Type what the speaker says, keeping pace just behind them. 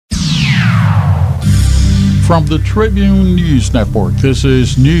From the Tribune News Network, this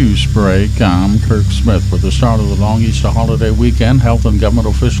is Newsbreak. I'm Kirk Smith. With the start of the long Easter holiday weekend, health and government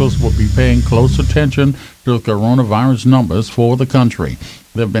officials will be paying close attention to the coronavirus numbers for the country.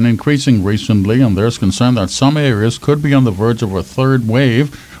 They've been increasing recently, and there's concern that some areas could be on the verge of a third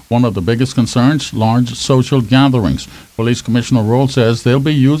wave. One of the biggest concerns, large social gatherings. Police Commissioner Roll says they'll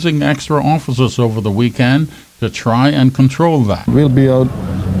be using extra officers over the weekend to try and control that. We'll be out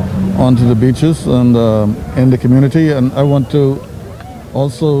onto the beaches and in the community, and I want to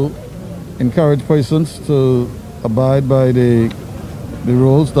also encourage persons to abide by the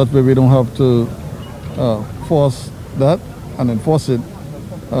rules. That way we don't have to force that and enforce it.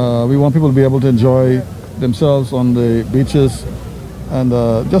 We want people to be able to enjoy themselves on the beaches and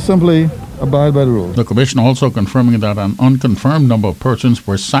just simply abide by the rules. The commissioner also confirming that an unconfirmed number of persons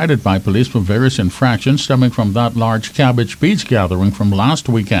were cited by police for various infractions stemming from that large Cabbage Beach gathering from last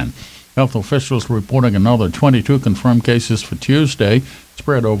weekend. Health officials reporting another 22 confirmed cases for Tuesday,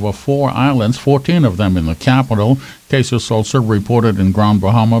 spread over 4 islands, 14 of them in the capital. Cases also reported in Grand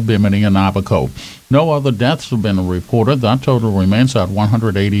Bahama, Bimini, and Abaco. No other deaths have been reported. That total remains at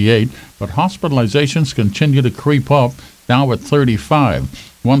 188, but hospitalizations continue to creep up, now at 35.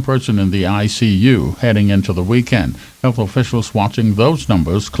 One person in the ICU heading into the weekend. Health officials watching those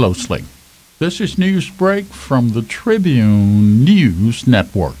numbers closely. This is Newsbreak from the Tribune News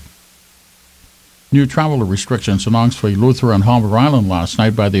Network. New travel restrictions announced for Eleuthera and Harbor Island last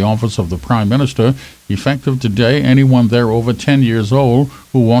night by the Office of the Prime Minister. Effective today, anyone there over 10 years old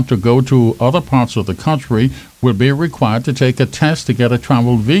who want to go to other parts of the country will be required to take a test to get a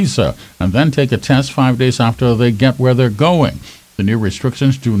travel visa and then take a test 5 days after they get where they're going. The new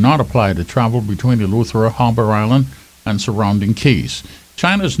restrictions do not apply to travel between Eleuthera, Harbor Island, and surrounding keys.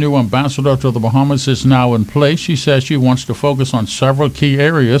 China's new ambassador to the Bahamas is now in place. She says she wants to focus on several key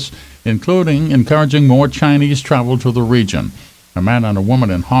areas, including encouraging more Chinese travel to the region. A man and a woman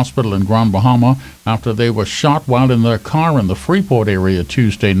in hospital in Grand Bahama after they were shot while in their car in the Freeport area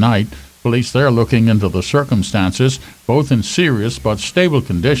Tuesday night. Police there looking into the circumstances, both in serious but stable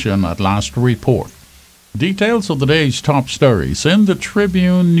condition at last report. Details of the day's top stories in the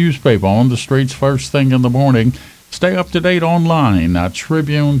Tribune newspaper on the streets first thing in the morning. Stay up to date online at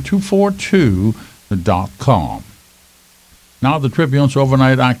Tribune242.com. Now the Tribune's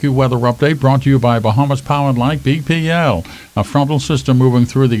overnight AccuWeather update brought to you by Bahamas Power and Light BPL. A frontal system moving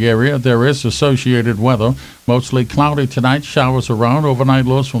through the area. There is associated weather. Mostly cloudy tonight. Showers around. Overnight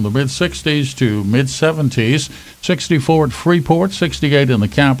lows from the mid-60s to mid-70s. 64 at Freeport, 68 in the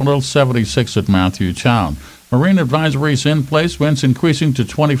capital, 76 at Matthew Town. Marine advisories in place. Winds increasing to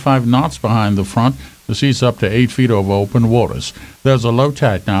 25 knots behind the front. The sea's up to 8 feet over open waters. There's a low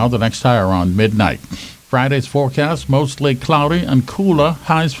tide now. The next high around midnight. Friday's forecast, mostly cloudy and cooler.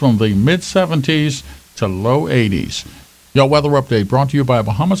 Highs from the mid-70s to low 80s. Your weather update brought to you by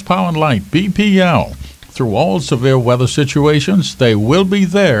Bahamas Power and Light, BPL. Through all severe weather situations, they will be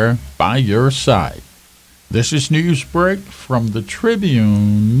there by your side. This is Newsbreak from the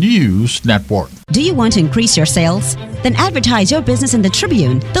Tribune News Network. Do you want to increase your sales? Then advertise your business in the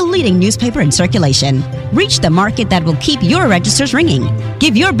Tribune, the leading newspaper in circulation. Reach the market that will keep your registers ringing.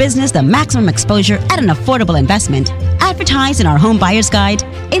 Give your business the maximum exposure at an affordable investment. Advertise in our Home Buyer's Guide,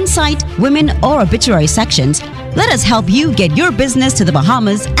 Insight, Women, or Obituary sections. Let us help you get your business to the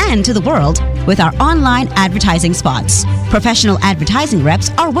Bahamas and to the world with our online advertising spots. Professional advertising reps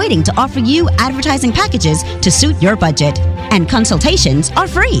are waiting to offer you advertising packages to suit your budget, and consultations are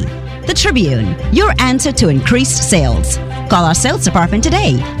free. The Tribune, your answer to increased sales. Call our sales department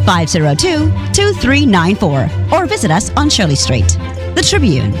today, 502-2394, or visit us on Shirley Street. The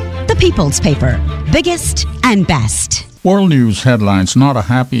Tribune, the people's paper, biggest and best. World news headlines. Not a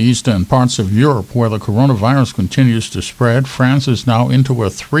happy Easter in parts of Europe where the coronavirus continues to spread. France is now into a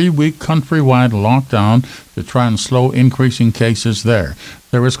 3-week countrywide lockdown to try and slow increasing cases there.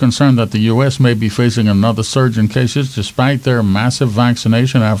 There is concern that the U.S. may be facing another surge in cases despite their massive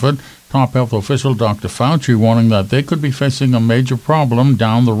vaccination effort. Top health official Dr. Fauci warning that they could be facing a major problem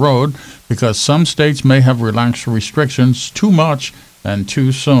down the road because some states may have relaxed restrictions too much and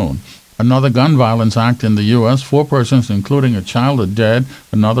too soon. Another gun violence act in the U.S. 4 persons, including a child, are dead.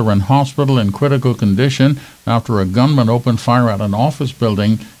 Another in hospital in critical condition after a gunman opened fire at an office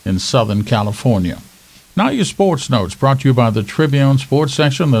building in Southern California. Now your sports notes brought to you by the Tribune Sports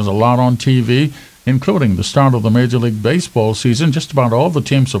section. There's a lot on TV, including the start of the Major League Baseball season. Just about all the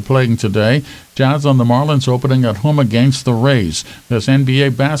teams are playing today. Jazz and the Marlins opening at home against the Rays. There's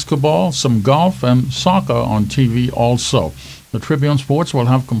NBA basketball, some golf, and soccer on TV also. The Tribune Sports will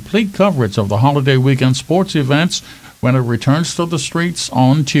have complete coverage of the holiday weekend sports events when it returns to the streets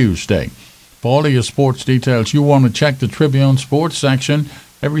on Tuesday. For all of your sports details, you want to check the Tribune Sports section.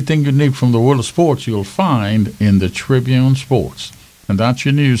 Everything you need from the world of sports you'll find in the Tribune Sports. And that's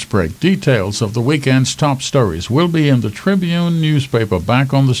your news break. Details of the weekend's top stories will be in the Tribune newspaper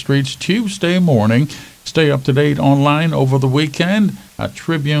back on the streets Tuesday morning. Stay up to date online over the weekend at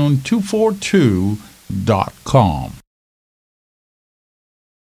Tribune242.com.